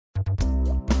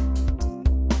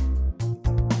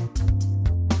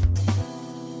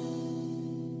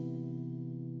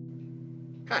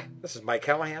This is Mike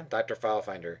Callahan, Dr.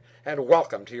 FileFinder, and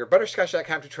welcome to your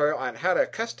Butterscotch.com tutorial on how to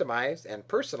customize and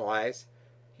personalize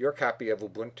your copy of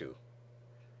Ubuntu.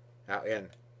 Now in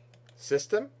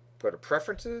System, go to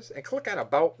Preferences, and click on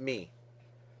About Me.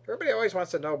 Everybody always wants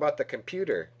to know about the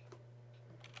computer.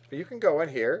 But you can go in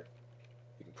here,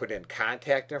 you can put in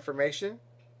contact information,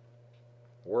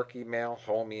 work email,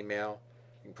 home email.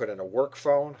 You can put in a work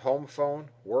phone, home phone,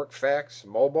 work fax,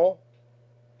 mobile.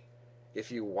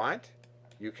 If you want,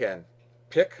 you can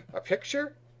pick a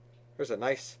picture. There's a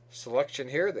nice selection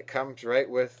here that comes right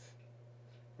with,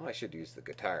 well, I should use the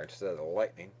guitar instead of the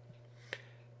lightning.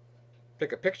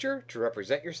 Pick a picture to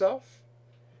represent yourself.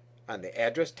 On the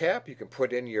address tab, you can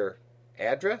put in your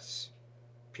address,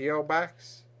 P.O.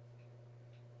 box,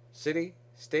 city,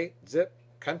 state, zip,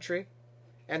 country.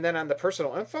 And then on the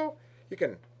personal info, you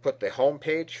can put the home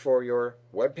page for your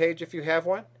web page if you have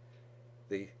one,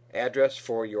 the address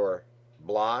for your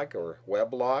blog or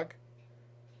weblog,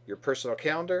 your personal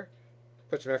calendar,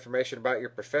 put some information about your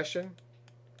profession,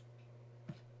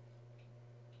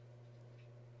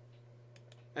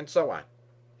 and so on.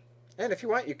 And if you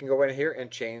want, you can go in here and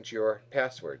change your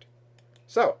password.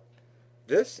 So,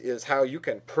 this is how you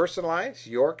can personalize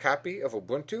your copy of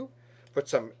Ubuntu, put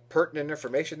some pertinent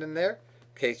information in there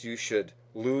in case you should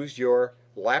lose your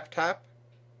laptop.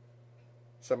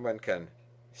 Someone can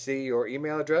see your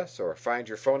email address or find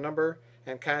your phone number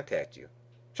and contact you.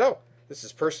 So, this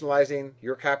is personalizing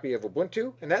your copy of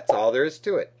Ubuntu, and that's all there is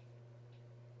to it.